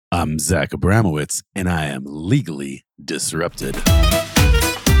I'm Zach Abramowitz, and I am legally disrupted.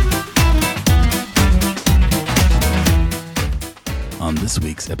 On this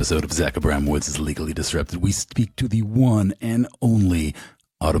week's episode of Zach Abramowitz is Legally Disrupted, we speak to the one and only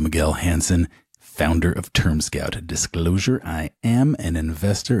Otto Miguel Hanson, founder of TermScout. Disclosure, I am an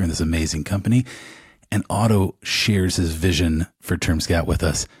investor in this amazing company, and Otto shares his vision for TermScout with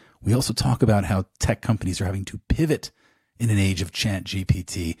us. We also talk about how tech companies are having to pivot in an age of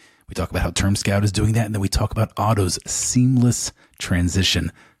ChatGPT. We talk about how TermScout is doing that, and then we talk about Otto's seamless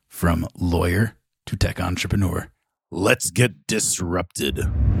transition from lawyer to tech entrepreneur. Let's get disrupted.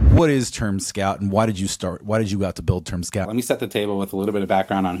 What is TermScout, and why did you start? Why did you go out to build TermScout? Let me set the table with a little bit of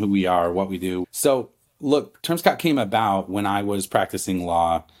background on who we are, what we do. So, look, TermScout came about when I was practicing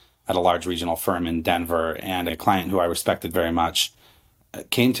law at a large regional firm in Denver, and a client who I respected very much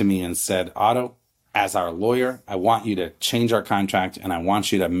came to me and said, Otto, as our lawyer, I want you to change our contract, and I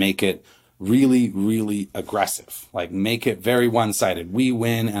want you to make it really, really aggressive. Like, make it very one-sided. We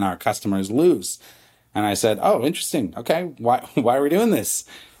win and our customers lose. And I said, oh, interesting. Okay, why are we doing this?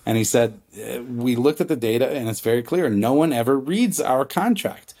 And he said, we looked at the data and it's very clear. No one ever reads our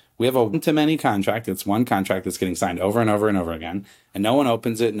contract. We have a one-to-many contract. It's one contract that's getting signed over and over and over again. And no one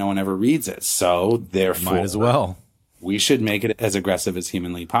opens it. No one ever reads it. So therefore, might as well. We should make it as aggressive as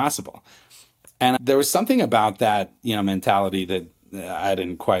humanly possible. And there was something about that, mentality that I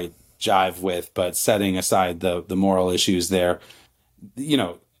didn't quite jive with, but setting aside the moral issues there,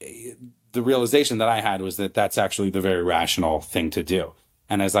 the realization that I had was that that's actually the very rational thing to do.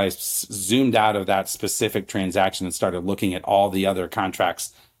 And as I zoomed out of that specific transaction and started looking at all the other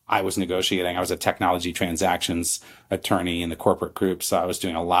contracts I was negotiating, I was a technology transactions attorney in the corporate group. So I was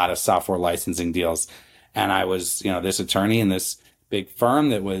doing a lot of software licensing deals. And I was, this attorney in this big firm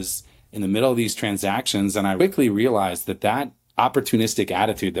that was in the middle of these transactions. And I quickly realized that opportunistic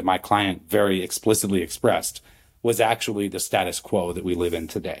attitude that my client very explicitly expressed was actually the status quo that we live in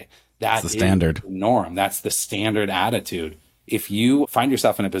today. That's the standard norm. That's the standard attitude. If you find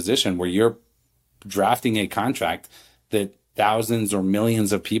yourself in a position where you're drafting a contract that thousands or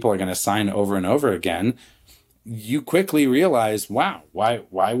millions of people are going to sign over and over again, you quickly realize, wow,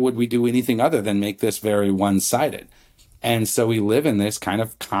 why would we do anything other than make this very one-sided? And so we live in this kind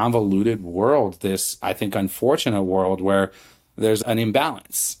of convoluted world, this, I think, unfortunate world where there's an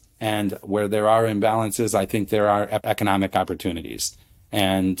imbalance. And where there are imbalances, I think there are economic opportunities.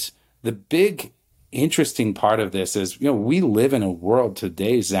 And the big interesting part of this is, we live in a world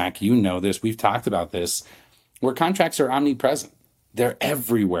today, Zach, you know this, we've talked about this, where contracts are omnipresent. They're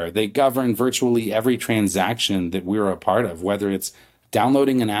everywhere. They govern virtually every transaction that we're a part of, whether it's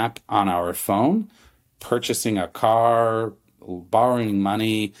downloading an app on our phone, purchasing a car, borrowing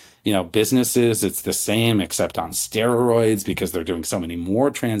money, businesses, it's the same except on steroids because they're doing so many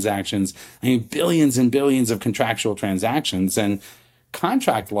more transactions. I mean, billions and billions of contractual transactions. And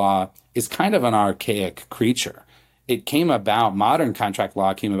contract law is kind of an archaic creature. Modern contract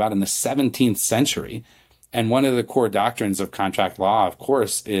law came about in the 17th century. And one of the core doctrines of contract law, of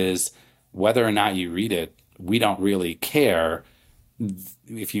course, is whether or not you read it, we don't really care.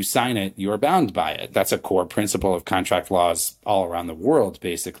 If you sign it, you're bound by it. That's a core principle of contract laws all around the world,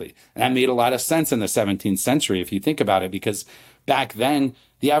 basically. And that made a lot of sense in the 17th century, if you think about it, because back then,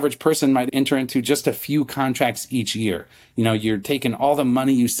 the average person might enter into just a few contracts each year. You're taking all the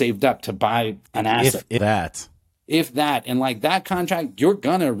money you saved up to buy an asset. If that. And like that contract, you're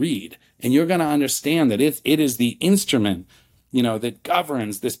going to read and you're going to understand that it is the instrument, that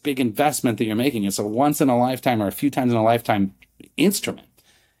governs this big investment that you're making. It's a once in a lifetime or a few times in a lifetime instrument.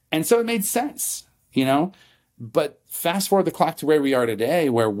 And so it made sense, but fast forward the clock to where we are today,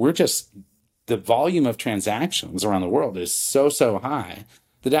 where the volume of transactions around the world is so high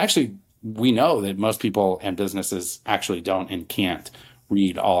that actually we know that most people and businesses actually don't and can't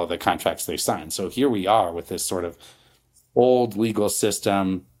read all of the contracts they sign. So here we are with this sort of old legal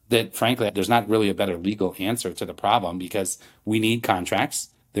system that, frankly, there's not really a better legal answer to the problem because we need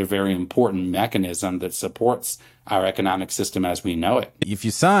contracts. They're a very important mechanism that supports our economic system as we know it. If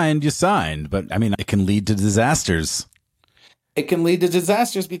you signed, you signed. But, it can lead to disasters. It can lead to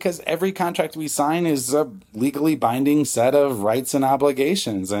disasters because every contract we sign is a legally binding set of rights and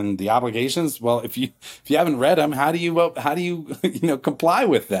obligations. And the obligations, well, if you haven't read them, how do you comply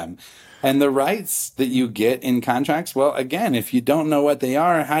with them? And the rights that you get in contracts, well, again, if you don't know what they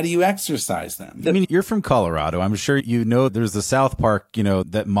are, how do you exercise them? I mean, you're from Colorado. I'm sure you know there's the South Park,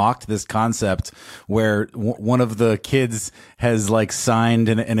 that mocked this concept where one of the kids has like signed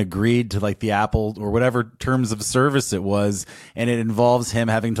and agreed to like the Apple or whatever terms of service it was. And it involves him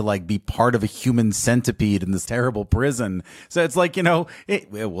having to like be part of a human centipede in this terrible prison. So it's like, well,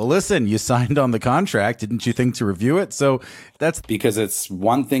 listen, you signed on the contract. Didn't you think to review it? So that's because it's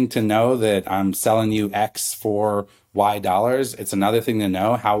one thing to know that I'm selling you X for Y dollars. It's another thing to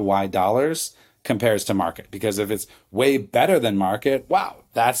know how Y dollars compares to market. Because if it's way better than market, wow,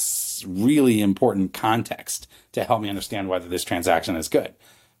 that's really important context to help me understand whether this transaction is good.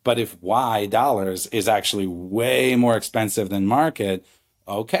 But if Y dollars is actually way more expensive than market,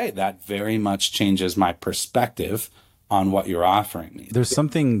 okay, that very much changes my perspective on what you're offering me. There's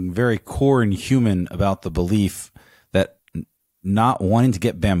something very core and human about the belief that not wanting to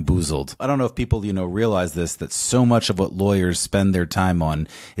get bamboozled. I don't know if people, realize this, that so much of what lawyers spend their time on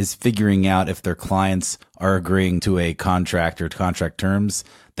is figuring out if their clients are agreeing to a contract or contract terms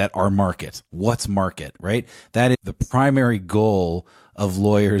that are market. What's market, right? That is the primary goal of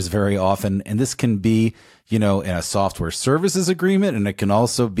lawyers very often. And this can be, in a software services agreement, and it can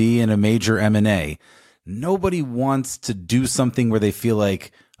also be in a major M&A. Nobody wants to do something where they feel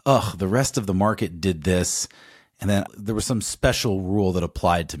like, the rest of the market did this, and then there was some special rule that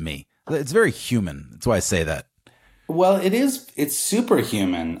applied to me. It's very human. That's why I say that. Well, it is. It's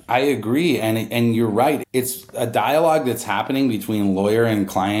superhuman. I agree. And you're right. It's a dialogue that's happening between lawyer and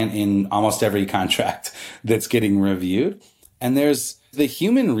client in almost every contract that's getting reviewed. And there's the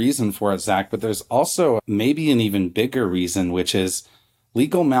human reason for it, Zach, but there's also maybe an even bigger reason, which is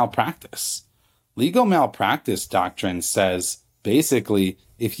legal malpractice. Legal malpractice doctrine says basically,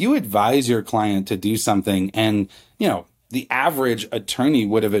 if you advise your client to do something and, the average attorney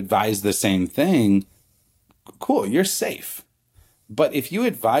would have advised the same thing, cool, you're safe. But if you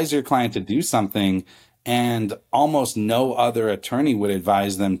advise your client to do something and almost no other attorney would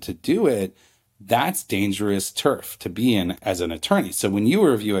advise them to do it, that's dangerous turf to be in as an attorney. So when you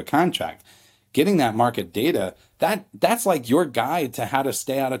review a contract, getting that market data, that's like your guide to how to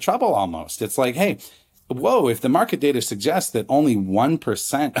stay out of trouble almost. It's like, hey, whoa, if the market data suggests that only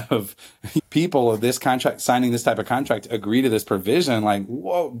 1% of people of this contract signing this type of contract agree to this provision, like,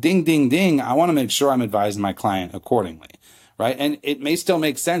 whoa, ding, ding, ding, I want to make sure I'm advising my client accordingly, right? And it may still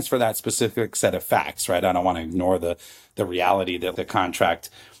make sense for that specific set of facts, right? I don't want to ignore the reality that the contract,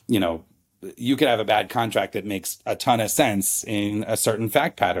 you could have a bad contract that makes a ton of sense in a certain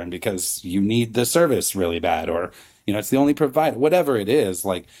fact pattern because you need the service really bad, or, it's the only provider, whatever it is,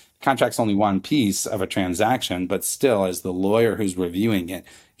 like, contract's only one piece of a transaction, but still, as the lawyer who's reviewing it,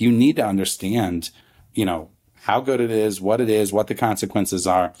 you need to understand, how good it is, what the consequences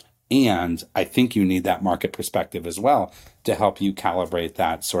are. And I think you need that market perspective as well to help you calibrate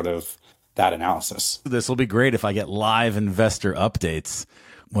that analysis. This will be great if I get live investor updates.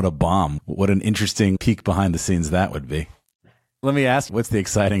 What a bomb. What an interesting peek behind the scenes that would be. Let me ask, what's the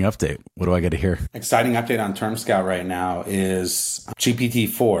exciting update? What do I get to hear? Exciting update on TermScout right now is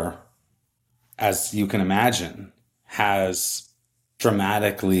GPT-4, as you can imagine, has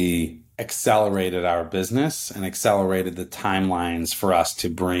dramatically accelerated our business and accelerated the timelines for us to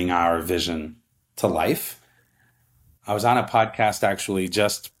bring our vision to life. I was on a podcast actually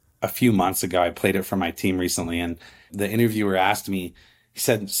just a few months ago. I played it for my team recently, and the interviewer asked me, he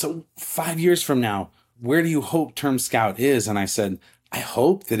said, so 5 years from now, where do you hope TermScout is? And I said, I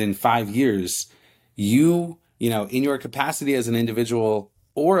hope that in 5 years, you, in your capacity as an individual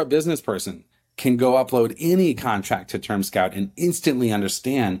or a business person, can go upload any contract to TermScout and instantly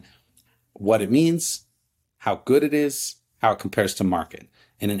understand what it means, how good it is, how it compares to market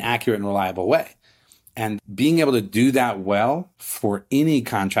in an accurate and reliable way. And being able to do that well for any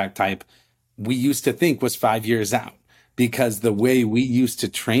contract type, we used to think was 5 years out, because the way we used to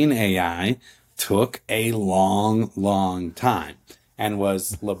train AI took a long, long time and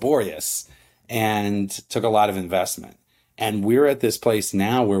was laborious and took a lot of investment. And we're at this place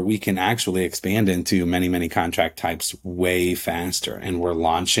now where we can actually expand into many, many contract types way faster. And we're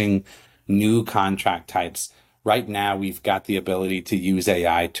launching new contract types. Right now, we've got the ability to use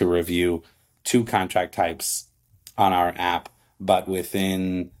AI to review 2 contract types on our app. But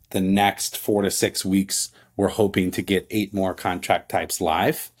within the next 4 to 6 weeks, we're hoping to get 8 more contract types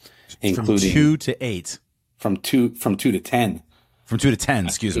live. Including from 2 to 8, from 2 to 10, from 2 to 10.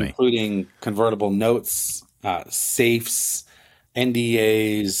 Excuse me, including convertible notes, safes,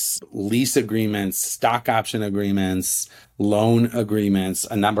 NDAs, lease agreements, stock option agreements, loan agreements,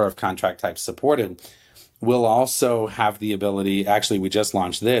 a number of contract types supported. We'll also have the ability. Actually, we just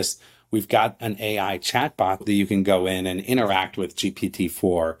launched this. we've got an AI chatbot that you can go in and interact with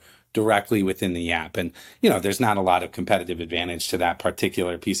GPT-4 directly within the app. And, there's not a lot of competitive advantage to that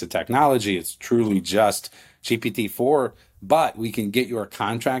particular piece of technology. It's truly just GPT-4, but we can get your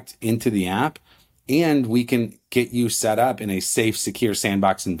contract into the app and we can get you set up in a safe, secure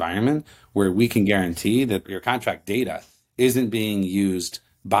sandbox environment where we can guarantee that your contract data isn't being used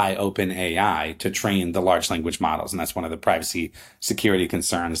by OpenAI to train the large language models. And that's one of the privacy security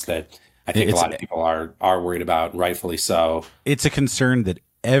concerns that I think a lot of people are worried about, rightfully so. It's a concern that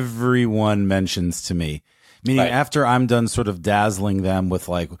everyone mentions to me. Meaning after I'm done sort of dazzling them with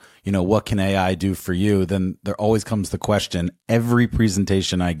like, what can AI do for you? Then there always comes the question every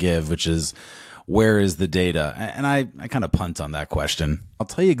presentation I give, which is, where is the data? And I kind of punt on that question. I'll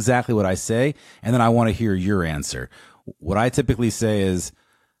tell you exactly what I say, and then I want to hear your answer. What I typically say is,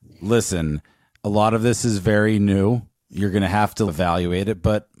 listen, a lot of this is very new. You're going to have to evaluate it,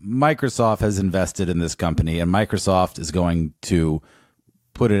 but Microsoft has invested in this company, and Microsoft is going to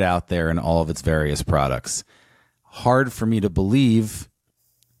put it out there in all of its various products. Hard for me to believe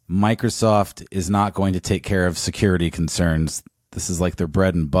Microsoft is not going to take care of security concerns. This is like their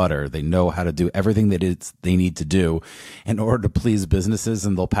bread and butter. They know how to do everything that they need to do in order to please businesses,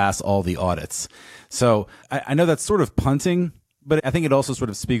 and they'll pass all the audits. So I know that's sort of punting, but I think it also sort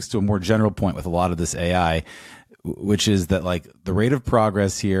of speaks to a more general point with a lot of this AI, which is that like the rate of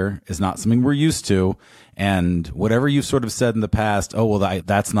progress here is not something we're used to. And whatever you've sort of said in the past,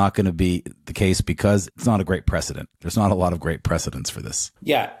 that's not going to be the case because it's not a great precedent. There's not a lot of great precedents for this.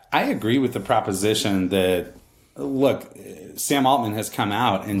 Yeah, I agree with the proposition that, look, Sam Altman has come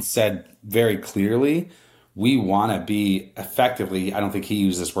out and said very clearly, we want to be effectively, I don't think he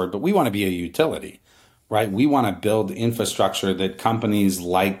used this word, but we want to be a utility, right? We want to build infrastructure that companies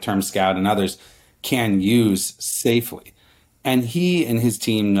like TermScout and others can use safely. And he and his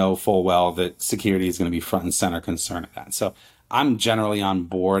team know full well that security is going to be front and center concern of that. So I'm generally on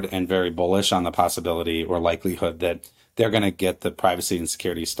board and very bullish on the possibility or likelihood that they're going to get the privacy and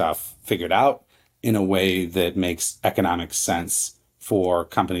security stuff figured out in a way that makes economic sense for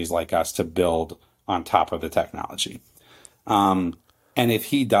companies like us to build on top of the technology. And if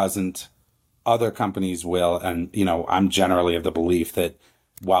he doesn't, other companies will. And, I'm generally of the belief that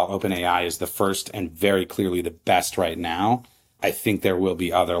while OpenAI is the first and very clearly the best right now, I think there will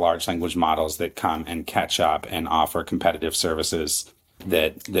be other large language models that come and catch up and offer competitive services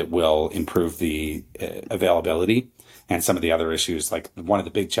that will improve the availability. And some of the other issues, like one of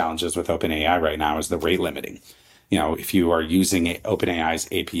the big challenges with OpenAI right now is the rate limiting. If you are using OpenAI's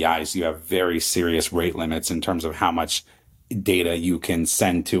APIs, you have very serious rate limits in terms of how much data you can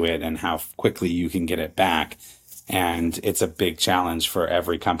send to it and how quickly you can get it back. And it's a big challenge for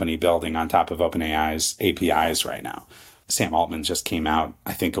every company building on top of OpenAI's APIs right now. Sam Altman just came out,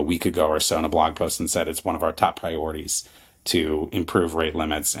 I think a week ago or so, in a blog post and said it's one of our top priorities to improve rate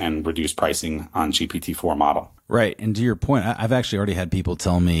limits and reduce pricing on GPT-4 model. Right. And to your point, I've actually already had people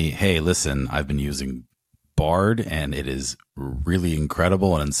tell me, hey, listen, I've been using Bard and it is really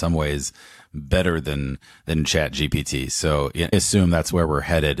incredible and in some ways better than ChatGPT. So I assume that's where we're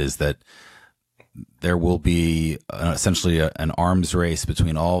headed, is that there will be essentially an arms race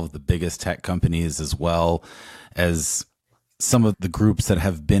between all of the biggest tech companies as well as some of the groups that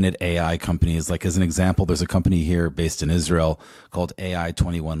have been at AI companies. Like as an example, there's a company here based in Israel called AI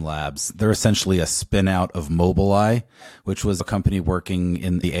 21 Labs. They're essentially a spin out of Mobileye, which was a company working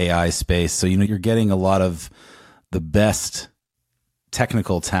in the AI space. So, you're getting a lot of the best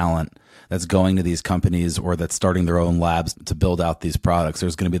technical talent that's going to these companies or that's starting their own labs to build out these products.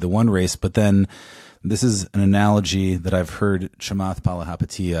 There's going to be the one race, but then this is an analogy that I've heard Chamath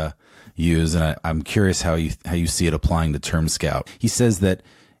Palihapitiya use, and I'm curious how you see it applying to TermScout. He says that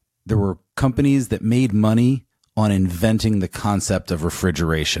there were companies that made money on inventing the concept of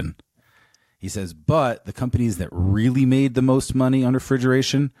refrigeration. He says, but the companies that really made the most money on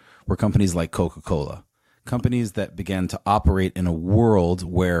refrigeration were companies like Coca-Cola, companies that began to operate in a world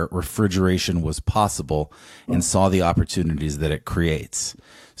where refrigeration was possible and saw the opportunities that it creates.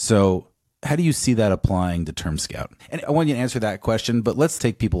 So how do you see that applying to TermScout? And I want you to answer that question, but let's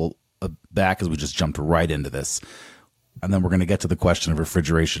take people back as we just jumped right into this. And then we're going to get to the question of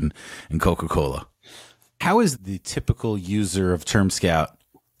refrigeration and Coca-Cola. How is the typical user of TermScout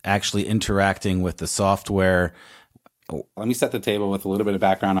actually interacting with the software? Let me set the table with a little bit of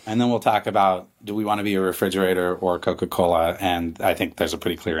background, and then we'll talk about, do we want to be a refrigerator or Coca-Cola? And I think there's a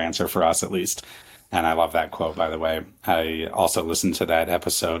pretty clear answer for us, at least. And I love that quote, by the way. I also listened to that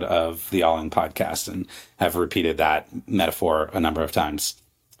episode of the All In podcast and have repeated that metaphor a number of times.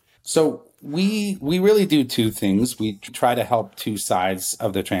 So we really do two things. We try to help two sides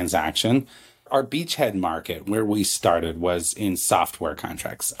of the transaction. Our beachhead market, where we started, was in software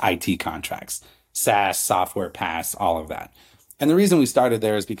contracts, IT contracts, SaaS, software, PaaS, all of that. And the reason we started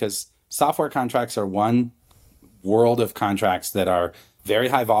there is because software contracts are one world of contracts that are very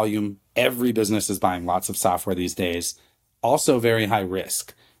high volume. Every business is buying lots of software these days. Also very high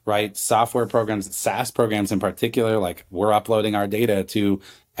risk, right? Software programs, SaaS programs in particular, like we're uploading our data to,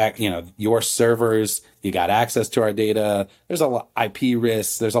 your servers. You got access to our data. There's a lot IP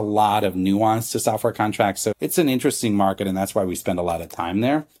risks. There's a lot of nuance to software contracts. So it's an interesting market, and that's why we spend a lot of time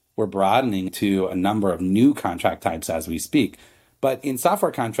there. We're broadening to a number of new contract types as we speak. But in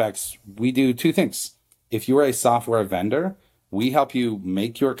software contracts, we do two things. If you're a software vendor, we help you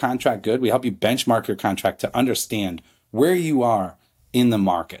make your contract good. We help you benchmark your contract to understand where you are in the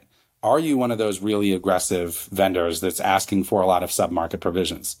market. Are you one of those really aggressive vendors that's asking for a lot of sub-market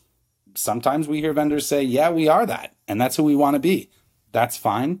provisions? Sometimes we hear vendors say, yeah, we are that, and that's who we want to be. That's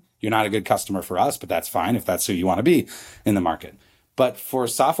fine. You're not a good customer for us, but that's fine if that's who you want to be in the market. But for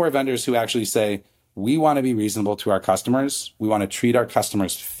software vendors who actually say, we want to be reasonable to our customers, we want to treat our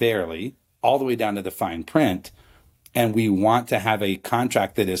customers fairly, all the way down to the fine print, and we want to have a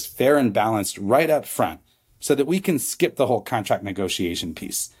contract that is fair and balanced right up front so that we can skip the whole contract negotiation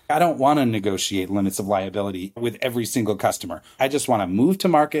piece. I don't want to negotiate limits of liability with every single customer. I just want to move to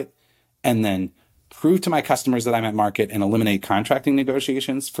market and then prove to my customers that I'm at market and eliminate contracting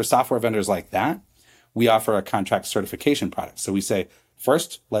negotiations. For software vendors like that, we offer a contract certification product. So we say,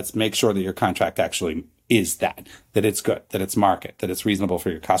 first, let's make sure that your contract actually is that it's good, that it's market, that it's reasonable for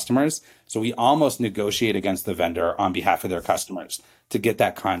your customers. So we almost negotiate against the vendor on behalf of their customers to get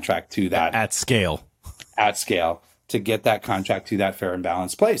that contract to that At scale, to get that contract to that fair and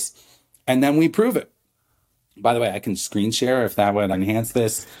balanced place. And then we prove it. By the way, I can screen share if that would enhance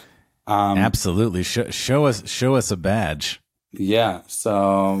this. Absolutely. Show us a badge. Yeah.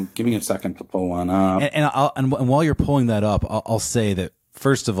 So give me a second to pull one up. And while you're pulling that up, I'll say that,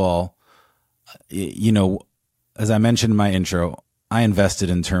 first of all, as I mentioned in my intro, I invested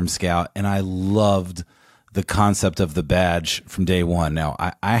in TermScout and I loved the concept of the badge from day one. Now,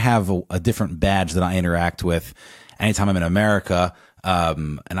 I have a different badge that I interact with anytime I'm in America,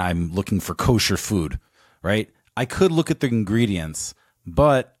 and I'm looking for kosher food, right? I could look at the ingredients,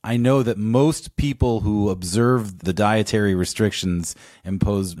 but I know that most people who observe the dietary restrictions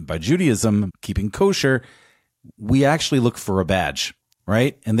imposed by Judaism, keeping kosher, we actually look for a badge,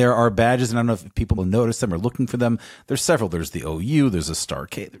 right? And there are badges, and I don't know if people will notice them or looking for them. There's several. There's the OU, there's a Star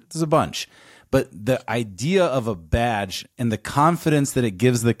K, there's a bunch. But the idea of a badge and the confidence that it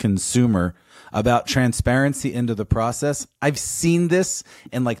gives the consumer about transparency into the process, I've seen this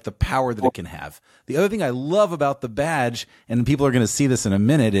and like the power that it can have. The other thing I love about the badge, and people are going to see this in a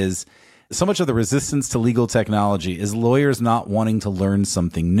minute, is so much of the resistance to legal technology is lawyers not wanting to learn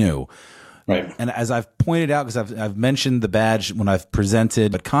something new. Right. And as I've pointed out, because I've mentioned the badge when I've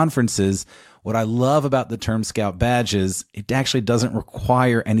presented at conferences, what I love about the TermScout badge is it actually doesn't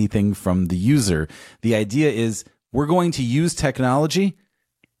require anything from the user. The idea is we're going to use technology.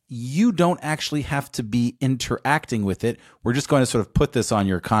 You don't actually have to be interacting with it. We're just going to sort of put this on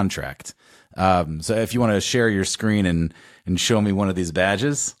your contract. So if you want to share your screen and show me one of these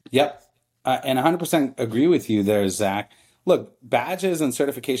badges. Yep. And 100% agree with you there, Zach. Look, badges and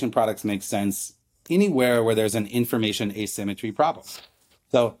certification products make sense anywhere where there's an information asymmetry problem.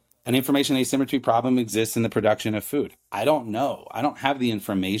 So an information asymmetry problem exists in the production of food. I don't know. I don't have the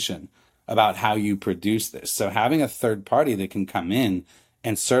information about how you produce this. So having a third party that can come in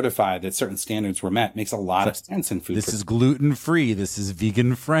and certify that certain standards were met makes a lot of sense in food. This is gluten-free. This is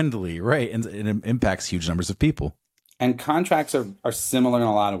vegan-friendly, right? And it impacts huge numbers of people. And contracts are similar in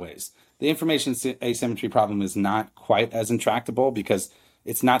a lot of ways. The information asymmetry problem is not quite as intractable because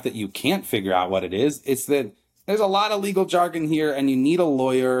it's not that you can't figure out what it is. It's that there's a lot of legal jargon here and you need a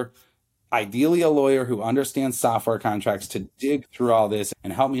lawyer, ideally a lawyer who understands software contracts, to dig through all this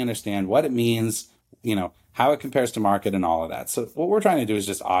and help me understand what it means, how it compares to market and all of that. So what we're trying to do is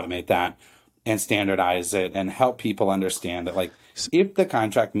just automate that and standardize it and help people understand that, like, if the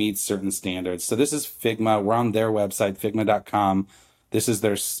contract meets certain standards. So this is Figma. We're on their website, figma.com. This is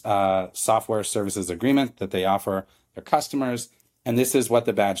their software services agreement that they offer their customers. And this is what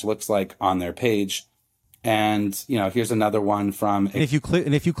the badge looks like on their page. And, here's another one from. And if you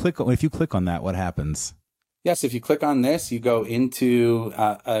click on that, what happens? Yes. If you click on this, you go into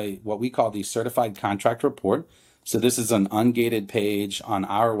what we call the certified contract report. So this is an ungated page on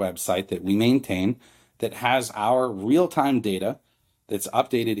our website that we maintain that has our real-time data that's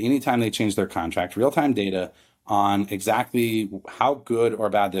updated anytime they change their contract, real-time data on exactly how good or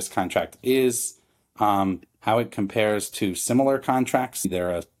bad this contract is, how it compares to similar contracts. They're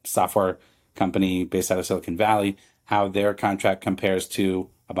a software company based out of Silicon Valley, how their contract compares to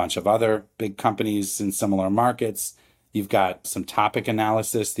a bunch of other big companies in similar markets. You've got some topic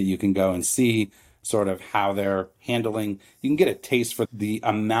analysis that you can go and see sort of how they're handling. You can get a taste for the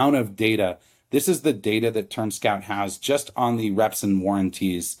amount of data. This is the data that TermScout has just on the reps and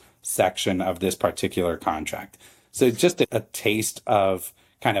warranties section of this particular contract. So just a taste of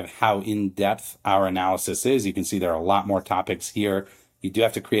kind of how in-depth our analysis is. You can see there are a lot more topics here. You do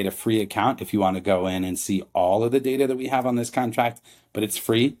have to create a free account if you want to go in and see all of the data that we have on this contract, but it's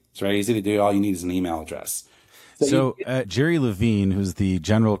free. It's very easy to do. All you need is an email address. So Jerry Levine, who's the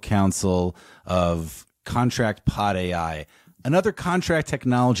general counsel of Contract Pod AI, another contract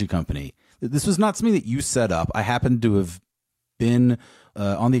technology company. This was not something that you set up. I happened to have been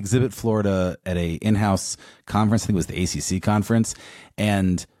on the exhibit Florida at a in-house conference. I think it was the ACC conference.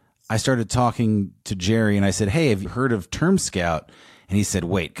 And I started talking to Jerry and I said, hey, have you heard of TermScout? And he said,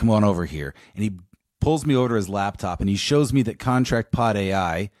 wait, come on over here. And he pulls me over to his laptop and he shows me that Contract Pod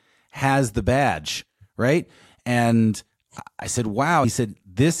AI has the badge, right? And I said, wow. He said,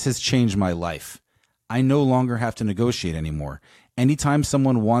 this has changed my life. I no longer have to negotiate anymore. Anytime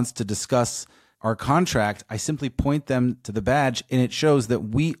someone wants to discuss our contract, I simply point them to the badge and it shows that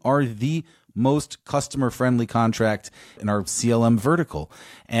we are the most customer-friendly contract in our CLM vertical.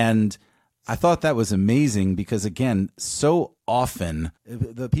 And I thought that was amazing because, again, so often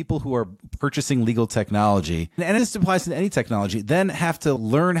the people who are purchasing legal technology, and this applies to any technology, then have to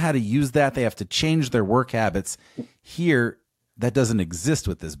learn how to use that. They have to change their work habits. Here, that doesn't exist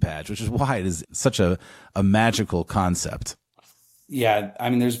with this badge, which is why it is such a magical concept. Yeah, I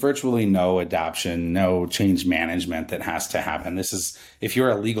mean, there's virtually no adoption, no change management that has to happen. This is, if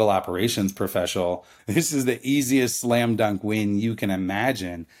you're a legal operations professional, this is the easiest slam dunk win you can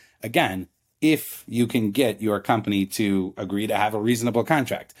imagine. Again, if you can get your company to agree to have a reasonable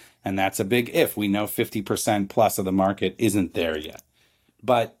contract. And that's a big if. We know 50% plus of the market isn't there yet.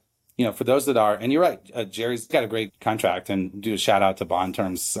 But, you know, for those that are, and you're right, Jerry's got a great contract, and do a shout out to Bond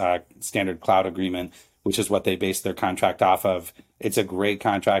Terms Standard Cloud Agreement, which is what they base their contract off of. It's a great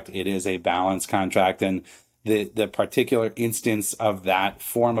contract. It is a balanced contract. And the particular instance of that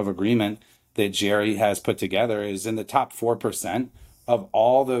form of agreement that Jerry has put together is in the top 4% of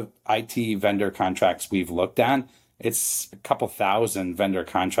all the IT vendor contracts we've looked at. It's a couple thousand vendor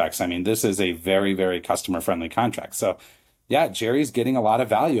contracts. I mean, this is a very, very customer-friendly contract. So yeah, Jerry's getting a lot of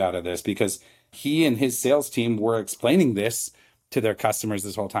value out of this because he and his sales team were explaining this to their customers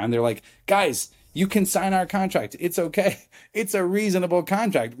this whole time. They're like, guys, you can sign our contract. It's okay. It's a reasonable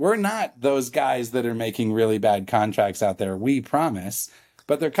contract. We're not those guys that are making really bad contracts out there. We promise.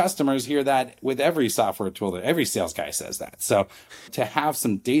 But their customers hear that with every software tool. That every sales guy says that. So to have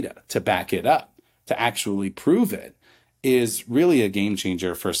some data to back it up, to actually prove it, is really a game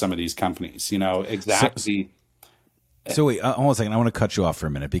changer for some of these companies. You know, exactly. So wait, hold on a second. I want to cut you off for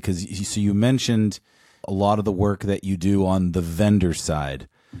a minute because you mentioned a lot of the work that you do on the vendor side.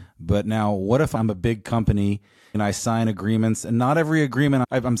 But now, what if I'm a big company and I sign agreements, and not every agreement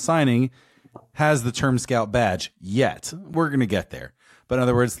I'm signing has the TermScout badge yet? We're going to get there. But in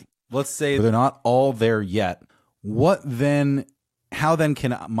other words, let's say they're not all there yet. How then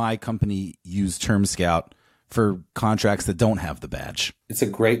can my company use TermScout for contracts that don't have the badge? It's a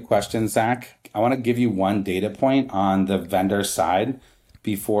great question, Zach. I want to give you one data point on the vendor side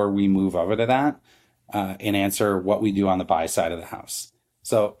before we move over to that and answer what we do on the buy side of the house.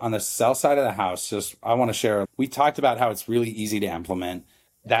 So on the sell side of the house, I want to share, we talked about how it's really easy to implement.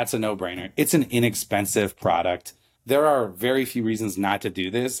 That's a no-brainer. It's an inexpensive product. There are very few reasons not to do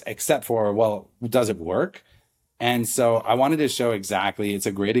this, except for, well, does it work? And so I wanted to show exactly, it's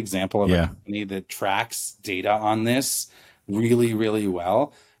a great example of a company that tracks data on this really, really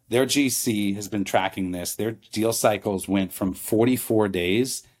well. Their GC has been tracking this. Their deal cycles went from 44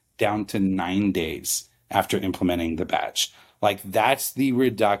 days down to 9 days after implementing the badge. Like, that's the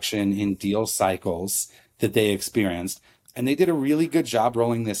reduction in deal cycles that they experienced. And they did a really good job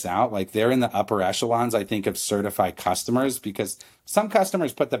rolling this out. Like, they're in the upper echelons, I think, of certified customers, because some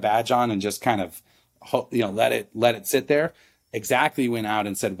customers put the badge on and just kind of, let it sit there. Exactly went out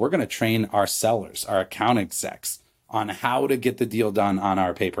and said, we're going to train our sellers, our account execs, on how to get the deal done on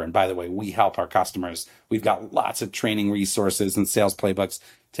our paper. And by the way, we help our customers. We've got lots of training resources and sales playbooks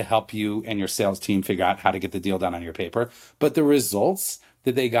to help you and your sales team figure out how to get the deal done on your paper. But the results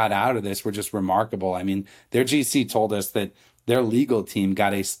that they got out of this were just remarkable. I mean, their GC told us that their legal team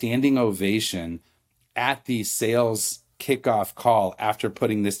got a standing ovation at the sales kickoff call after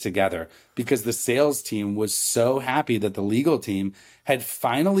putting this together because the sales team was so happy that the legal team had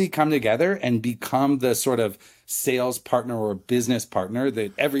finally come together and become the sort of sales partner or business partner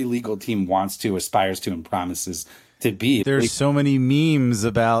that every legal team wants to, aspires to, and promises to be. There's so many memes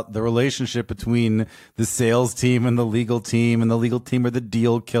about the relationship between the sales team and the legal team are the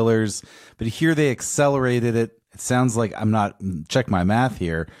deal killers. But here they accelerated it. It sounds like, I'm not, check my math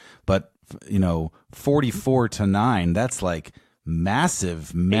here, but 44-9, that's like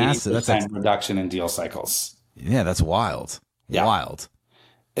massive. That's a reduction in deal cycles. Yeah, that's wild. Yeah. Wild.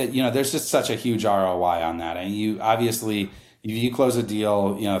 There's just such a huge ROI on that. And you obviously, if you close a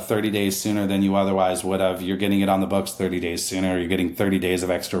deal, 30 days sooner than you otherwise would have, you're getting it on the books 30 days sooner. You're getting 30 days of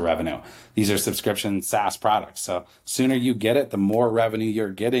extra revenue. These are subscription SaaS products. So sooner you get it, the more revenue you're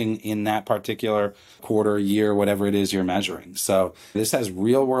getting in that particular quarter, year, whatever it is you're measuring. So this has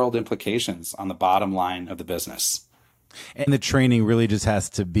real world implications on the bottom line of the business. And the training really just has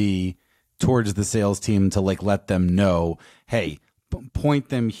to be towards the sales team to let them know, hey, point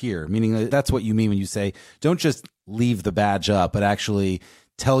them here, meaning that's what you mean when you say don't just leave the badge up, but actually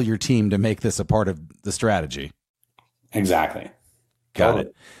tell your team to make this a part of the strategy. Exactly. Got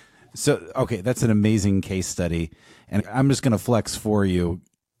it. So, okay, that's an amazing case study. And I'm just going to flex for you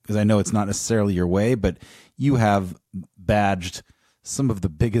because I know it's not necessarily your way, but you have badged some of the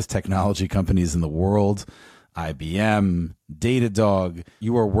biggest technology companies in the world, IBM, Datadog.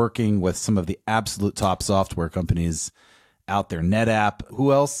 You are working with some of the absolute top software companies out there, NetApp.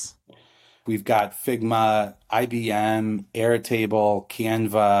 Who else? We've got Figma, IBM, Airtable,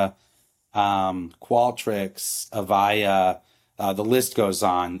 Canva, Qualtrics, Avaya. The list goes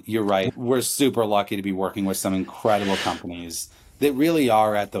on. You're right. We're super lucky to be working with some incredible companies that really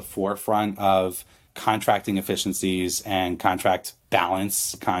are at the forefront of contracting efficiencies and contract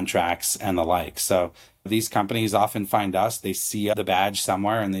balance contracts and the like. So these companies often find us, they see the badge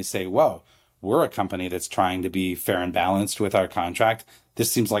somewhere and they say, whoa, we're a company that's trying to be fair and balanced with our contract.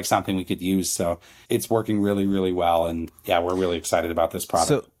 This seems like something we could use. So it's working really, really well. And yeah, we're really excited about this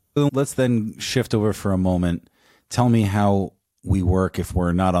product. So let's then shift over for a moment. Tell me how we work if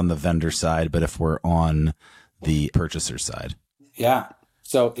we're not on the vendor side, but if we're on the purchaser side. Yeah.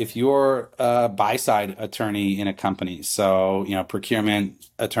 So if you're a buy-side attorney in a company, so, procurement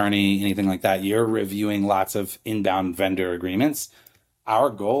attorney, anything like that, you're reviewing lots of inbound vendor agreements. Our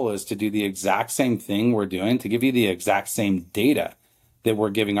goal is to do the exact same thing we're doing, to give you the exact same data that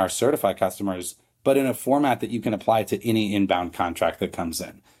we're giving our certified customers, but in a format that you can apply to any inbound contract that comes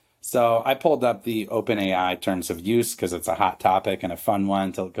in. So I pulled up the OpenAI terms of use because it's a hot topic and a fun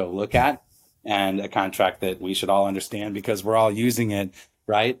one to go look at, and a contract that we should all understand because we're all using it,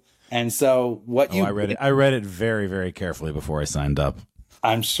 right? And so I read it very, very carefully before I signed up.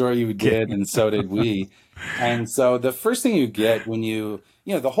 I'm sure you did, and so did we. And so the first thing you get when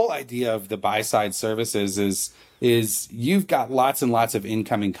the whole idea of the buy-side services is you've got lots and lots of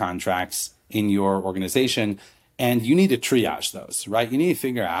incoming contracts in your organization, and you need to triage those, right? You need to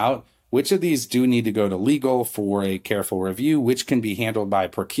figure out which of these do need to go to legal for a careful review, which can be handled by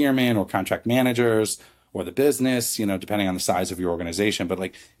procurement or contract managers or the business, depending on the size of your organization.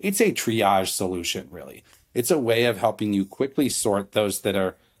 But it's a triage solution, really. It's a way of helping you quickly sort those that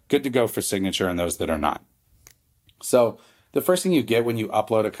are good to go for signature and those that are not. So the first thing you get when you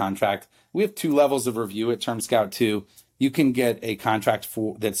upload a contract, we have 2 levels of review at TermScout 2. You can get a contract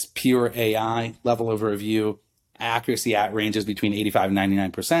that's pure AI level of review, accuracy at ranges between 85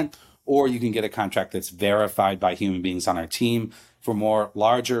 and 99%, or you can get a contract that's verified by human beings on our team. For more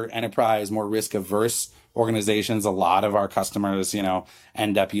larger enterprise, more risk-averse organizations, a lot of our customers,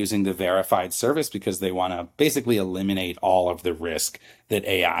 end up using the verified service because they want to basically eliminate all of the risk that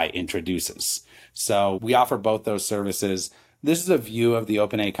AI introduces. So we offer both those services. This is a view of the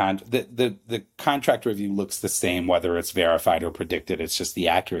OpenAI the contract review looks the same, whether it's verified or predicted. It's just the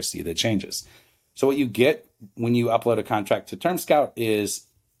accuracy that changes. So what you get when you upload a contract to TermScout is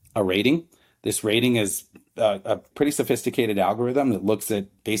a rating. This rating is a pretty sophisticated algorithm that looks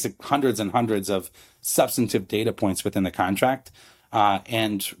at basic hundreds and hundreds of substantive data points within the contract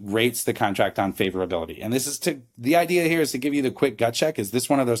and rates the contract on favorability. And the idea here is to give you the quick gut check. Is this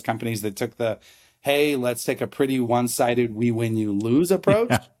one of those companies that took the, hey, let's take a pretty one-sided we win, you lose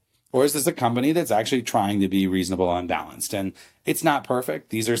approach? Yeah. Or is this a company that's actually trying to be reasonable and balanced? And it's not perfect.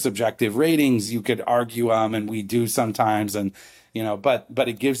 These are subjective ratings. You could argue them, and we do sometimes. And but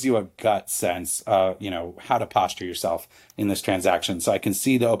it gives you a gut sense, how to posture yourself in this transaction. So I can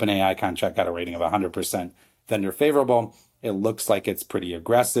see the OpenAI contract got a rating of 100% vendor favorable. It looks like it's pretty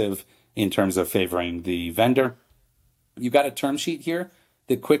aggressive in terms of favoring the vendor. You got a term sheet here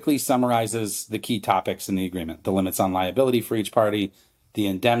that quickly summarizes the key topics in the agreement, the limits on liability for each party, the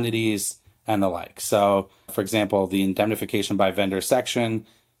indemnities, and the like. So, for example, the indemnification by vendor section,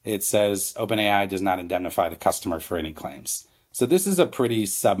 it says OpenAI does not indemnify the customer for any claims. So this is a pretty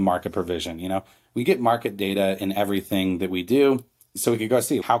sub-market provision. We get market data in everything that we do. So we could go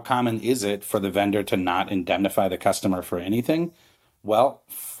see how common is it for the vendor to not indemnify the customer for anything? Well,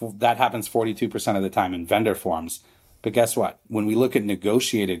 that happens 42% of the time in vendor forms. But guess what? When we look at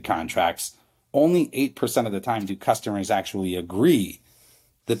negotiated contracts, only 8% of the time do customers actually agree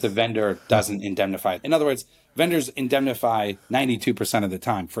that the vendor doesn't indemnify. In other words, vendors indemnify 92% of the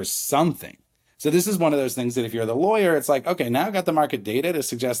time for something. So this is one of those things that if you're the lawyer, it's like, okay, now I've got the market data to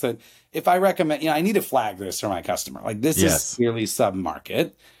suggest that if I recommend, I need to flag this for my customer. Like this is clearly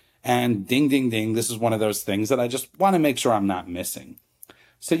sub-market. And ding, ding, ding, this is one of those things that I just want to make sure I'm not missing.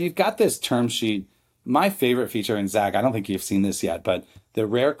 So you've got this term sheet. My favorite feature, and Zach, I don't think you've seen this yet, but the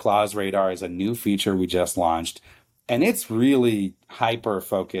Rare Clause Radar is a new feature we just launched. And it's really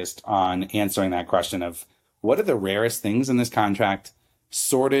hyper-focused on answering that question of what are the rarest things in this contract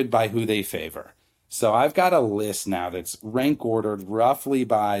sorted by who they favor. So I've got a list now that's rank ordered roughly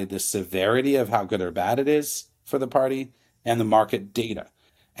by the severity of how good or bad it is for the party and the market data.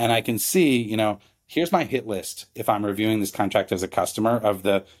 And I can see, here's my hit list if I'm reviewing this contract as a customer of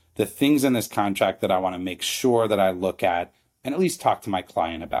the things in this contract that I want to make sure that I look at and at least talk to my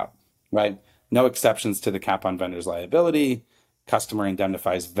client about, right? No exceptions to the cap on vendor's liability. Customer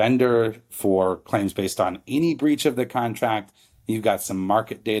indemnifies vendor for claims based on any breach of the contract. You've got some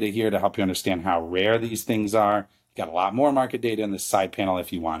market data here to help you understand how rare these things are. You've got a lot more market data in the side panel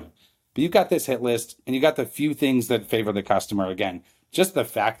if you want it. But you've got this hit list and you've got the few things that favor the customer. Again, just the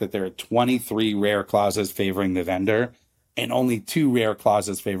fact that there are 23 rare clauses favoring the vendor and only 2 rare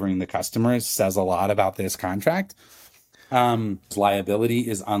clauses favoring the customer says a lot about this contract. Liability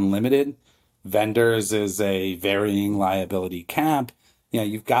is unlimited. Vendors is a varying liability cap.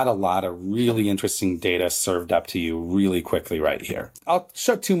 You've got a lot of really interesting data served up to you really quickly right here. I'll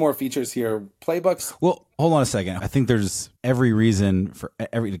show 2 more features here. Playbooks. Well, hold on a second. I think there's every reason for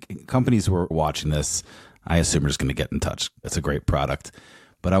every companies who are watching this, I assume are just going to get in touch. It's a great product.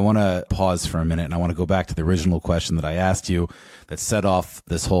 But I want to pause for a minute and I want to go back to the original question that I asked you that set off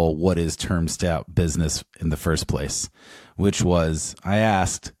this whole what is TermScout business in the first place, which was I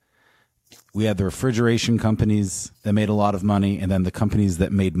asked, we had the refrigeration companies that made a lot of money and then the companies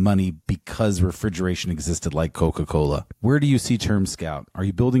that made money because refrigeration existed like Coca-Cola. Where do you see TermScout? Are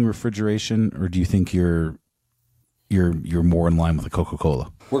you building refrigeration or do you think you're more in line with the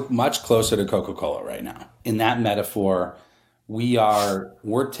Coca-Cola? We're much closer to Coca-Cola right now. In that metaphor,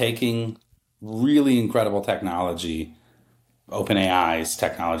 we're taking really incredible technology, OpenAI's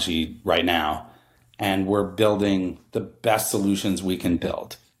technology right now, and we're building the best solutions we can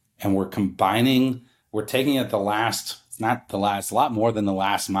build. And we're taking it a lot more than the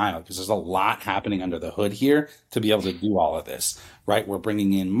last mile because there's a lot happening under the hood here to be able to do all of this, right? We're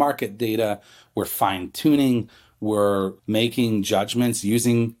bringing in market data, we're fine tuning, we're making judgments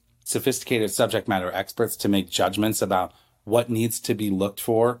using sophisticated subject matter experts to make judgments about what needs to be looked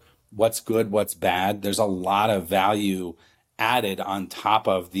for, what's good, what's bad. There's a lot of value added on top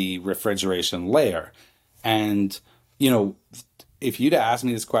of the refrigeration layer. And, if you'd asked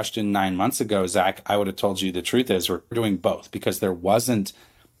me this question 9 months ago, Zach, I would have told you the truth is we're doing both because there wasn't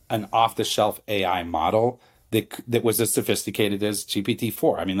an off-the-shelf AI model that was as sophisticated as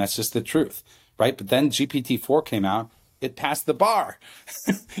GPT-4. I mean, that's just the truth, right? But then GPT-4 came out. It passed the bar,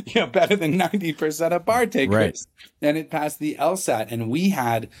 better than 90% of bar takers. Right. And it passed the LSAT. And we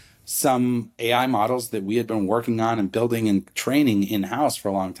had some AI models that we had been working on and building and training in-house for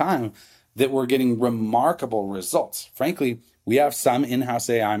a long time that were getting remarkable results. Frankly, we have some in-house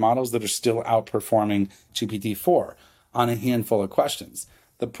AI models that are still outperforming GPT-4 on a handful of questions.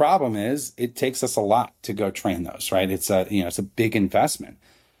 The problem is it takes us a lot to go train those, right? It's a big investment.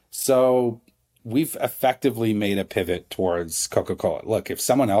 So we've effectively made a pivot towards Coca-Cola. Look, if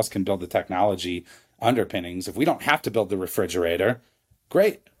someone else can build the technology underpinnings, if we don't have to build the refrigerator,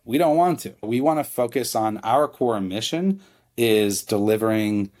 great. We don't want to. We want to focus on our core mission is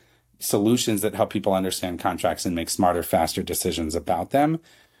delivering solutions that help people understand contracts and make smarter, faster decisions about them.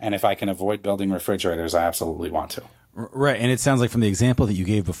 And if I can avoid building refrigerators, I absolutely want to. Right. And it sounds like from the example that you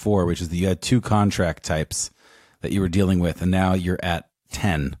gave before, which is that you had 2 contract types that you were dealing with, and now you're at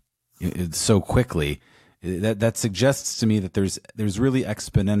 10 so quickly. That suggests to me that there's really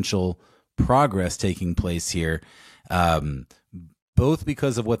exponential progress taking place here, both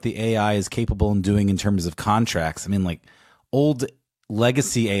because of what the AI is capable in doing in terms of contracts. I mean, like old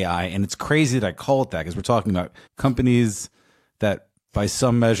legacy AI, and it's crazy that I call it that because we're talking about companies that by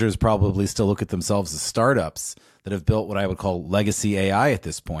some measures probably still look at themselves as startups that have built what I would call legacy AI at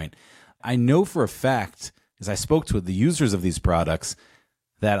this point. I know for a fact, as I spoke to the users of these products,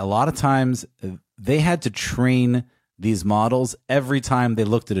 that a lot of times they had to train these models every time they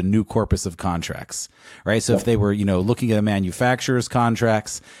looked at a new corpus of contracts, right? So if they were, looking at a manufacturer's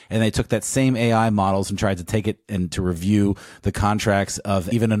contracts and they took that same AI models and tried to take it and to review the contracts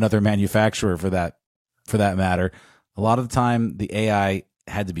of even another manufacturer for that matter, a lot of the time the AI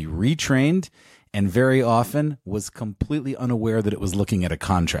had to be retrained and very often was completely unaware that it was looking at a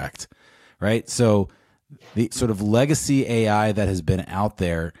contract, right? So the sort of legacy AI that has been out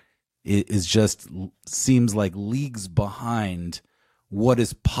there is just seems like leagues behind what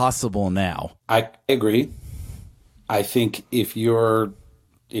is possible now. I agree. I think if you're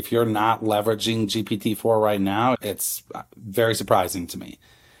not leveraging GPT-4 right now, it's very surprising to me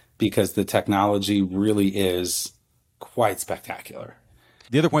because the technology really is quite spectacular.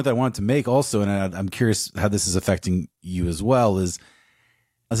 The other point that I wanted to make also, and I'm curious how this is affecting you as well, is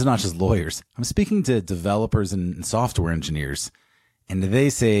it's not just lawyers. I'm speaking to developers and software engineers, and they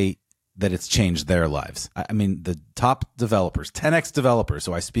say that it's changed their lives. I mean, the top developers, 10x developers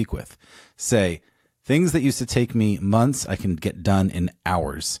who I speak with, say things that used to take me months, I can get done in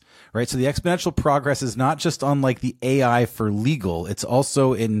hours, right? So the exponential progress is not just on like the AI for legal. It's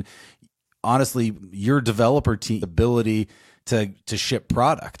also in, honestly, your developer team ability to ship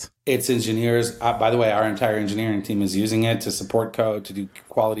product. It's engineers. By the way, our entire engineering team is using it to support code, to do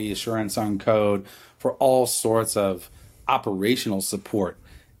quality assurance on code, for all sorts of operational support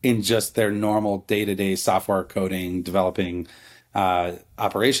in just their normal day-to-day software coding, developing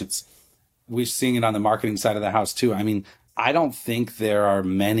operations. We're seeing it on the marketing side of the house too. I mean, I don't think there are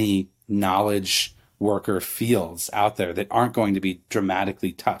many knowledge worker fields out there that aren't going to be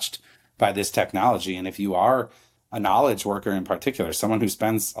dramatically touched by this technology. And if you are a knowledge worker in particular, someone who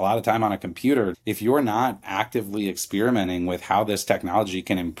spends a lot of time on a computer, if you're not actively experimenting with how this technology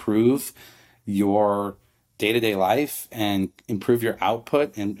can improve your day-to-day life and improve your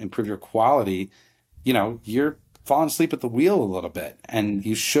output and improve your quality, you're falling asleep at the wheel a little bit, and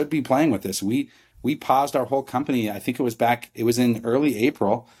you should be playing with this. We paused our whole company. I think it was in early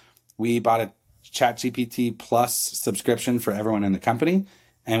April. We bought a ChatGPT Plus subscription for everyone in the company.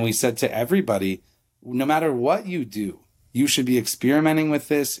 And we said to everybody, no matter what you do, you should be experimenting with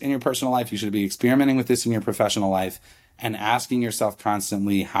this in your personal life. You should be experimenting with this in your professional life and asking yourself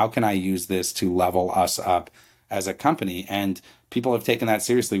constantly, how can I use this to level us up as a company? And people have taken that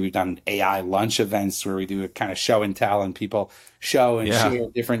seriously. We've done AI lunch events where we do a kind of show and tell, and people show and share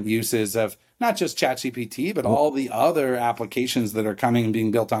different uses of not just ChatGPT, but all the other applications that are coming and being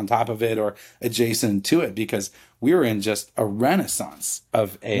built on top of it or adjacent to it, because we're in just a renaissance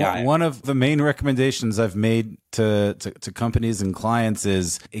of AI. One of the main recommendations I've made to companies and clients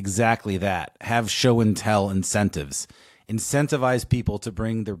is exactly that. Have show and tell incentives. Incentivize people to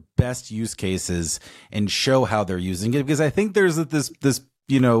bring their best use cases and show how they're using it. Because I think there's this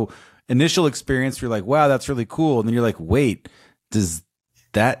initial experience where you're like, wow, that's really cool. And then you're like, wait, does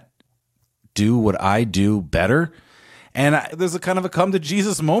that do what I do better? And there's a kind of a come to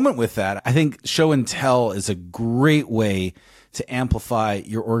Jesus moment with that. I think show and tell is a great way to amplify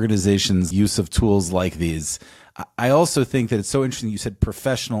your organization's use of tools like these. I also think that it's so interesting you said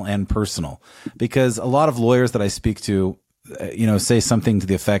professional and personal, because a lot of lawyers that I speak to, say something to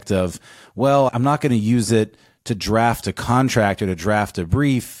the effect of, well, I'm not going to use it to draft a contract or to draft a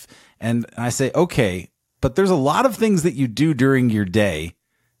brief. And I say, okay, but there's a lot of things that you do during your day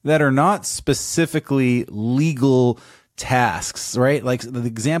that are not specifically legal tasks, right? Like the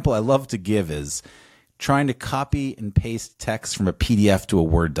example I love to give is trying to copy and paste text from a PDF to a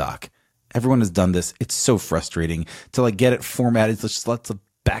Word doc. Everyone has done this. It's so frustrating to get it formatted. It's just lots of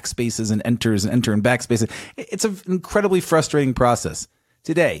backspaces and enters and enter and backspaces. It's an incredibly frustrating process.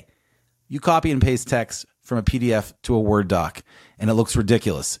 Today, you copy and paste text from a PDF to a Word doc, and it looks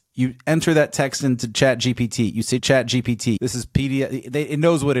ridiculous. You enter that text into ChatGPT. You say, ChatGPT, this is PDF. It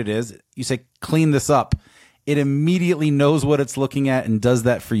knows what it is. You say, clean this up. It immediately knows what it's looking at and does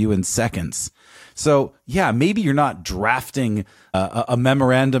that for you in seconds. So, yeah, maybe you're not drafting a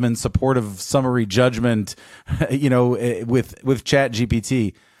memorandum in support of summary judgment, with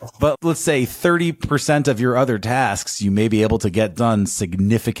ChatGPT. But let's say 30% of your other tasks you may be able to get done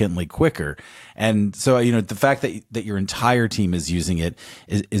significantly quicker. And so, the fact that your entire team is using it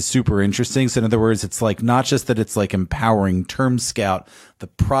is super interesting. So in other words, it's not just that it's empowering TermScout, the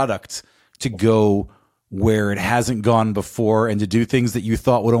product, to go where it hasn't gone before and to do things that you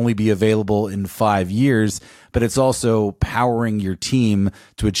thought would only be available in 5 years, but it's also powering your team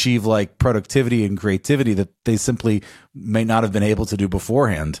to achieve like productivity and creativity that they simply may not have been able to do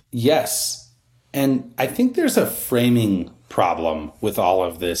beforehand. Yes. And I think there's a framing problem with all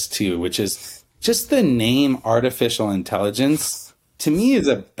of this too, which is just the name artificial intelligence to me is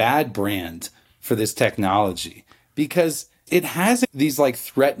a bad brand for this technology because it has these like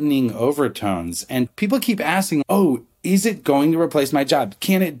threatening overtones and people keep asking, oh, is it going to replace my job?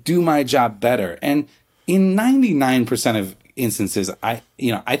 Can it do my job better? And in 99% of instances, I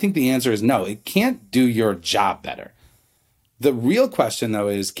think the answer is no, it can't do your job better. The real question though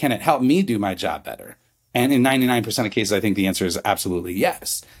is, can it help me do my job better? And in 99% of cases, I think the answer is absolutely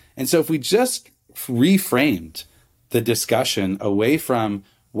yes. And so if we just reframed the discussion away from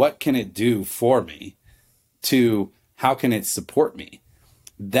what can it do for me to how can it support me?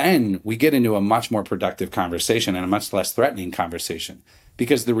 Then we get into a much more productive conversation and a much less threatening conversation.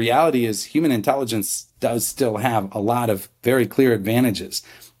 Because the reality is human intelligence does still have a lot of very clear advantages,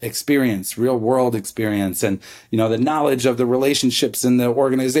 experience, real world experience, and, the knowledge of the relationships in the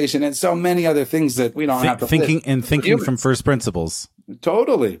organization and so many other things that we don't have to thinking from first principles.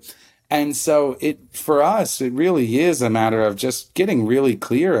 Totally. And so for us, it really is a matter of just getting really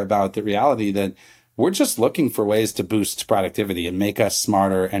clear about the reality that we're just looking for ways to boost productivity and make us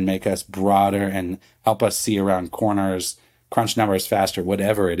smarter and make us broader and help us see around corners, crunch numbers faster,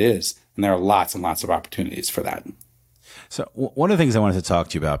 whatever it is. And there are lots and lots of opportunities for that. So one of the things I wanted to talk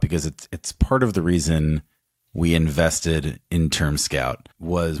to you about, because it's part of the reason we invested in TermScout,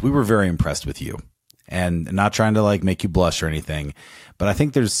 was we were very impressed with you. And not trying to like make you blush or anything, but I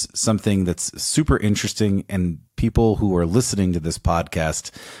think there's something that's super interesting, and people who are listening to this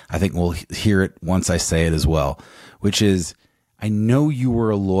podcast, I think will hear it once I say it as well, which is, I know you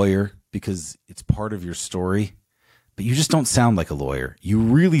were a lawyer because it's part of your story, but you just don't sound like a lawyer. You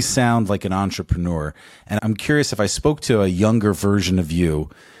really sound like an entrepreneur. And I'm curious, if I spoke to a younger version of you,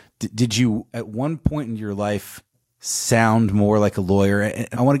 did you at one point in your life sound more like a lawyer? And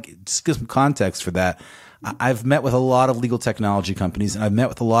I want to just give some context for that. I've met with a lot of legal technology companies, and I've met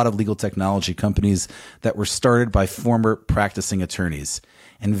with a lot of legal technology companies that were started by former practicing attorneys.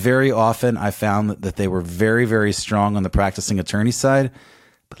 And very often I found that they were very, very strong on the practicing attorney side,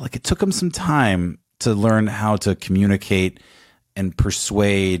 but like it took them some time to learn how to communicate and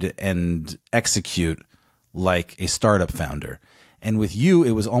persuade and execute like a startup founder. And with you,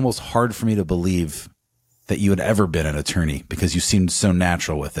 it was almost hard for me to believe that you had ever been an attorney because you seemed so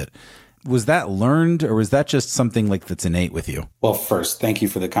natural with it. Was that learned, or was that just something like that's innate with you? Well, first, thank you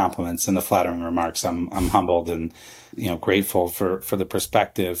for the compliments and the flattering remarks. I'm humbled and grateful for the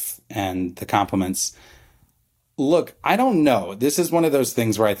perspective and the compliments. Look, I don't know. This is one of those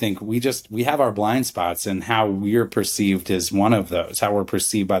things where I think we have our blind spots, and how we're perceived is one of those, how we're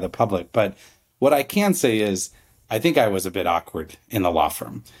perceived by the public. But what I can say is, I think I was a bit awkward in the law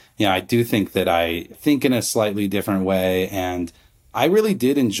firm. I do think that I think in a slightly different way, and I really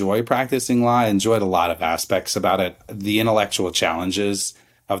did enjoy practicing law. I enjoyed a lot of aspects about it. The intellectual challenges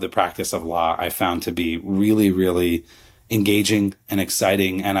of the practice of law I found to be really, really engaging and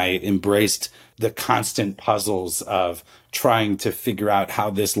exciting, and I embraced the constant puzzles of trying to figure out how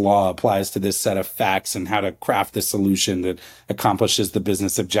this law applies to this set of facts and how to craft the solution that accomplishes the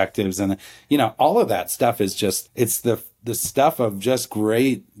business objectives. And, all of that stuff is just, it's the stuff of just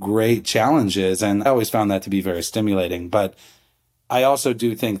great, great challenges. And I always found that to be very stimulating. But I also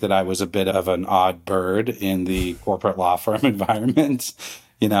do think that I was a bit of an odd bird in the corporate law firm environment,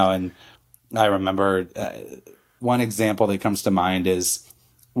 and I remember one example that comes to mind is,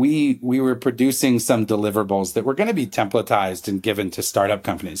 we were producing some deliverables that were going to be templatized and given to startup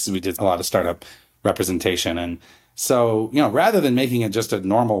companies. We did a lot of startup representation. And so, rather than making it just a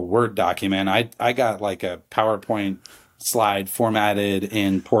normal Word document, I got like a PowerPoint slide formatted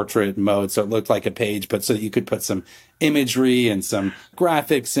in portrait mode. So it looked like a page, but so that you could put some imagery and some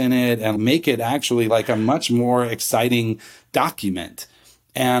graphics in it and make it actually like a much more exciting document.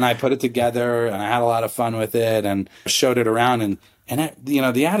 And I put it together and I had a lot of fun with it and showed it around. And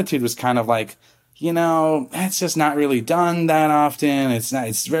the attitude was kind of like, that's just not really done that often.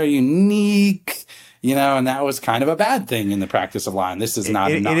 It's very unique, and that was kind of a bad thing in the practice of law. And this is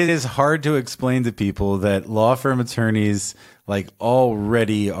not enough. It is hard to explain to people that law firm attorneys like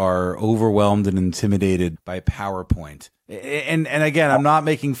already are overwhelmed and intimidated by PowerPoint. And again, I'm not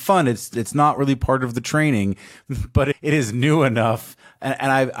making fun. It's not really part of the training, but it is new enough.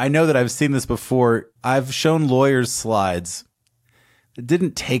 And I know that I've seen this before. I've shown lawyers slides. It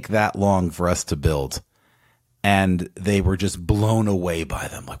didn't take that long for us to build. and they were just blown away by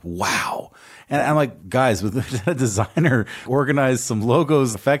them. Like, wow. And I'm like, guys, with a designer organize some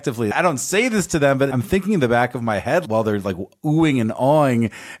logos effectively. I don't say this to them, but I'm thinking in the back of my head while they're like oohing and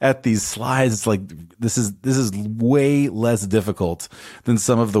awing at these slides. It's like, this is way less difficult than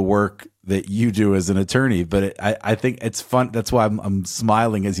some of the work that you do as an attorney. But I think it's fun. That's why I'm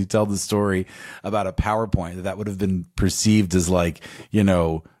smiling as you tell the story about a PowerPoint that would have been perceived as like,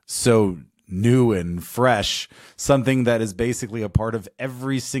 so new and fresh, something that is basically a part of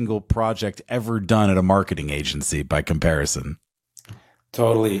every single project ever done at a marketing agency by comparison.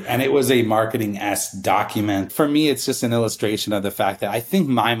 Totally. And it was a marketing-esque document. For me, it's just an illustration of the fact that I think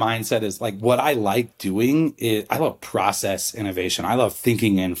my mindset is like what I like doing is I love process innovation. I love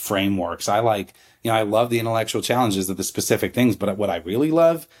thinking in frameworks. I love the intellectual challenges of the specific things. But what I really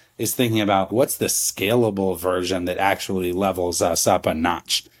love is thinking about what's the scalable version that actually levels us up a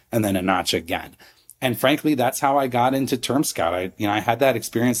notch and then a notch again. And frankly, that's how I got into TermScout. I had that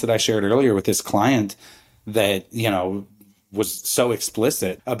experience that I shared earlier with this client that, was so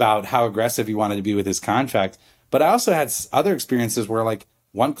explicit about how aggressive he wanted to be with his contract. But I also had other experiences where like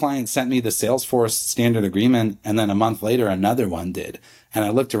one client sent me the Salesforce standard agreement, and then a month later, another one did. And I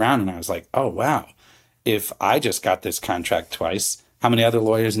looked around and I was like, oh, wow, if I just got this contract twice, how many other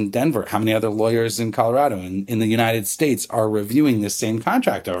lawyers in Denver, how many other lawyers in Colorado and in the United States are reviewing this same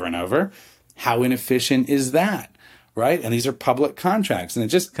contract over and over? How inefficient is that? Right? And these are public contracts. And it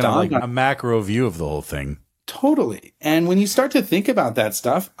just kind of like a macro view of the whole thing. Totally. And when you start to think about that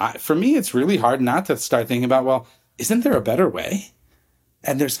stuff, for me, it's really hard not to start thinking about, well, isn't there a better way?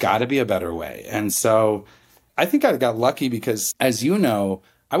 And there's got to be a better way. And so I think I got lucky because, as you know,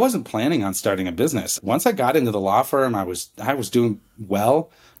 I wasn't planning on starting a business. Once I got into the law firm, I was doing well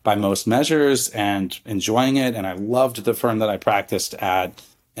by most measures and enjoying it. And I loved the firm that I practiced at.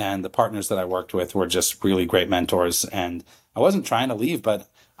 And the partners that I worked with were just really great mentors. And I wasn't trying to leave, but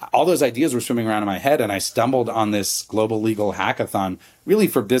all those ideas were swimming around in my head, and I stumbled on this global legal hackathon really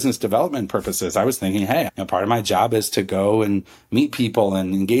for business development purposes. I was thinking, hey, part of my job is to go and meet people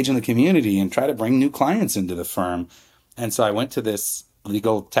and engage in the community and try to bring new clients into the firm. And so I went to this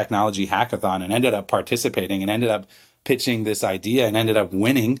legal technology hackathon and ended up participating and ended up pitching this idea and ended up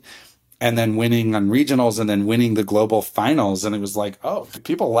winning, and then winning on regionals and then winning the global finals. And it was like, oh,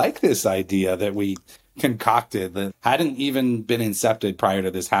 people like this idea that we concocted that hadn't even been incepted prior to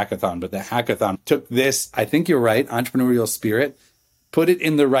this hackathon. But the hackathon took this, I think you're right, entrepreneurial spirit, put it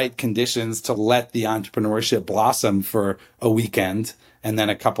in the right conditions to let the entrepreneurship blossom for a weekend. And then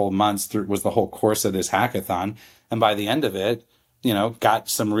a couple of months through was the whole course of this hackathon. And by the end of it, got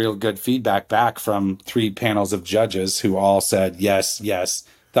some real good feedback back from 3 panels of judges who all said, yes,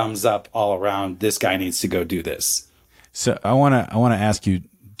 thumbs up all around. This guy needs to go do this. So I want to ask you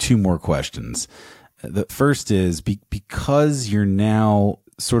 2 more questions. The first is because you're now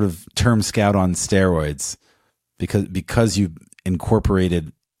sort of TermScout on steroids, because you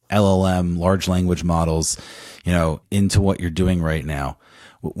incorporated LLM, large language models, into what you're doing right now.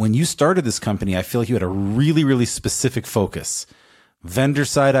 When you started this company, I feel like you had a really, really specific focus: vendor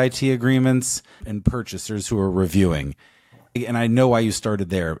side IT agreements and purchasers who are reviewing. And I know why you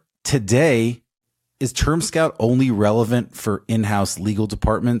started there. Today, is TermScout only relevant for in-house legal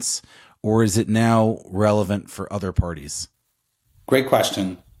departments, or is it now relevant for other parties? Great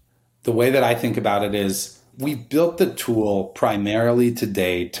question. The way that I think about it is we built the tool primarily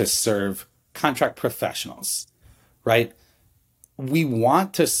today to serve contract professionals, right? We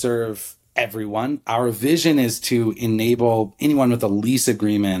want to serve everyone. Our vision is to enable anyone with a lease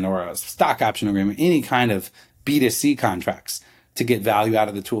agreement or a stock option agreement, any kind of B2C contracts, to get value out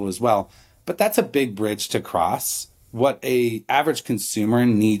of the tool as well. But that's a big bridge to cross. What a average consumer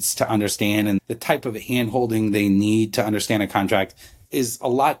needs to understand and the type of handholding they need to understand a contract is a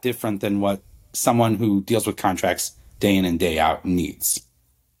lot different than what someone who deals with contracts day in and day out needs.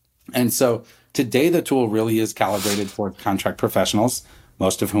 And so today the tool really is calibrated for contract professionals,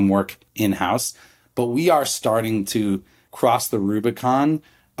 most of whom work in-house. But we are starting to cross the Rubicon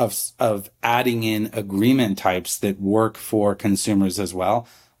of adding in agreement types that work for consumers as well.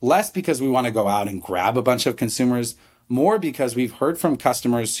 Less because we want to go out and grab a bunch of consumers, more because we've heard from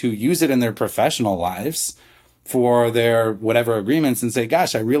customers who use it in their professional lives for their whatever agreements and say,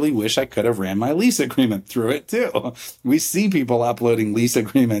 gosh, I really wish I could have ran my lease agreement through it too. We see people uploading lease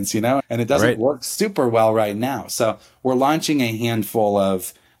agreements, and it doesn't work super well right now. So we're launching a handful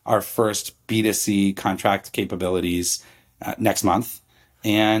of our first B2C contract capabilities next month,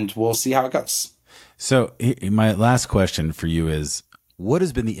 and we'll see how it goes. So my last question for you is, what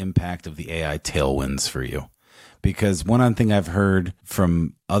has been the impact of the AI tailwinds for you? because one thing I've heard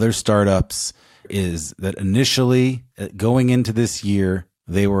from other startups is that initially going into this year,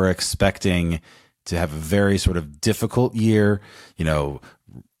 they were expecting to have a very sort of difficult year,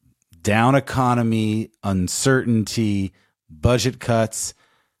 down economy, uncertainty, budget cuts.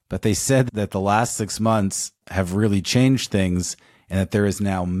 But they said that the last 6 months have really changed things and that there is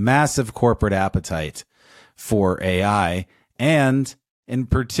now massive corporate appetite for AI, and in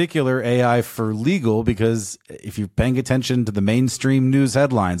particular AI for legal, because if you're paying attention to the mainstream news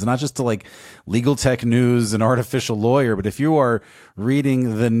headlines, not just to like legal tech news and artificial lawyer, but if you are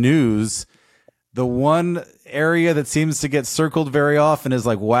reading the news, the one area that seems to get circled very often is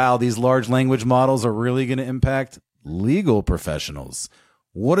like, wow, these large language models are really going to impact legal professionals.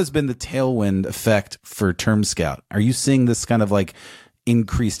 What has been the tailwind effect for TermScout? Are you seeing this kind of like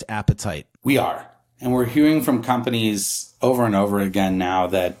increased appetite? We are. And we're hearing from companies over and over again now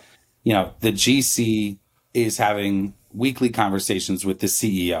that, the GC is having weekly conversations with the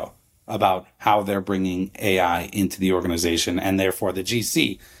CEO about how they're bringing AI into the organization. And therefore, the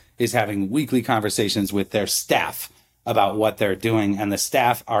GC is having weekly conversations with their staff about what they're doing. And the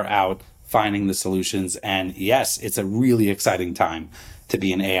staff are out finding the solutions. And yes, it's a really exciting time to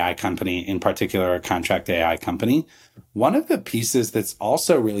be an AI company, in particular, a contract AI company. One of the pieces that's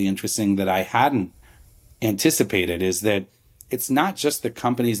also really interesting that I hadn't anticipated is that it's not just the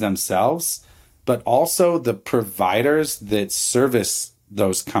companies themselves, but also the providers that service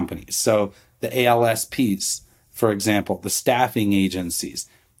those companies. So the ALSPs, for example, the staffing agencies,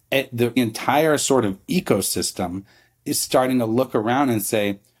 the entire sort of ecosystem is starting to look around and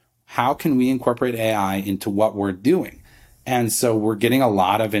say, how can we incorporate AI into what we're doing? And so we're getting a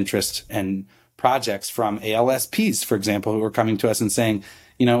lot of interest and projects from ALSPs, for example, who are coming to us and saying,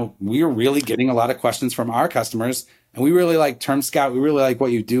 we're really getting a lot of questions from our customers, and we really like TermScout. We really like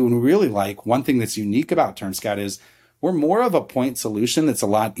what you do. And we really like one thing that's unique about TermScout is we're more of a point solution that's a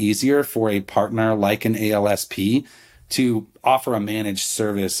lot easier for a partner like an ALSP to offer a managed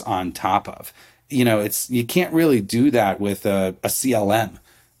service on top of. You can't really do that with a CLM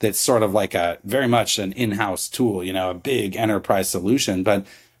that's sort of like very much an in-house tool, a big enterprise solution. But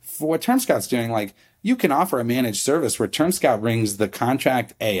for what TermScout's doing, like, you can offer a managed service where TermScout brings the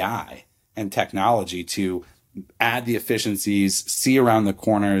contract AI and technology to add the efficiencies, see around the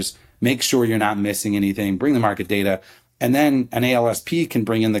corners, make sure you're not missing anything, bring the market data. And then an ALSP can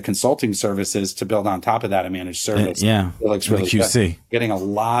bring in the consulting services to build on top of that a managed service. Yeah, it looks really QC. Good. Getting a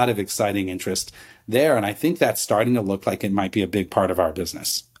lot of exciting interest there. And I think that's starting to look like it might be a big part of our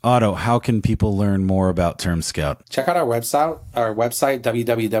business. Otto, how can people learn more about TermScout? Check out our website,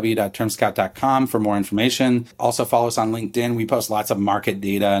 www.termscout.com for more information. Also follow us on LinkedIn. We post lots of market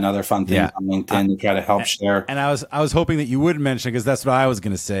data and other fun things on LinkedIn to try to help share. And I was hoping that you would mention, because that's what I was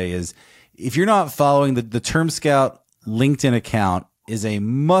going to say, is if you're not following the TermScout LinkedIn account is a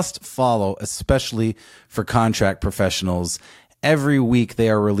must follow, especially for contract professionals. Every week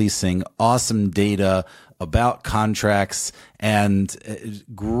they are releasing awesome data about contracts and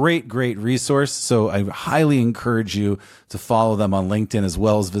great resource. So I highly encourage you to follow them on LinkedIn as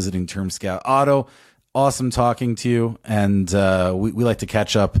well as visiting TermScout. Otto, awesome talking to you. And we like to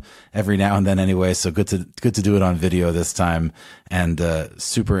catch up every now and then anyway. So good to do it on video this time, and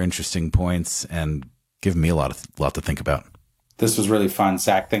super interesting points and give me a lot to think about. This was really fun.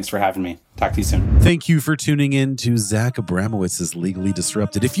 Zach, thanks for having me. Talk to you soon. Thank you for tuning in to Zach Abramowitz's Legally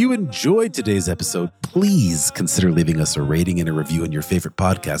Disrupted. If you enjoyed today's episode, please consider leaving us a rating and a review on your favorite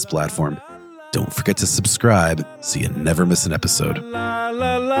podcast platform. Don't forget to subscribe so you never miss an episode. La,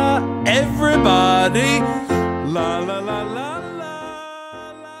 la, la, everybody. La, la, la, la.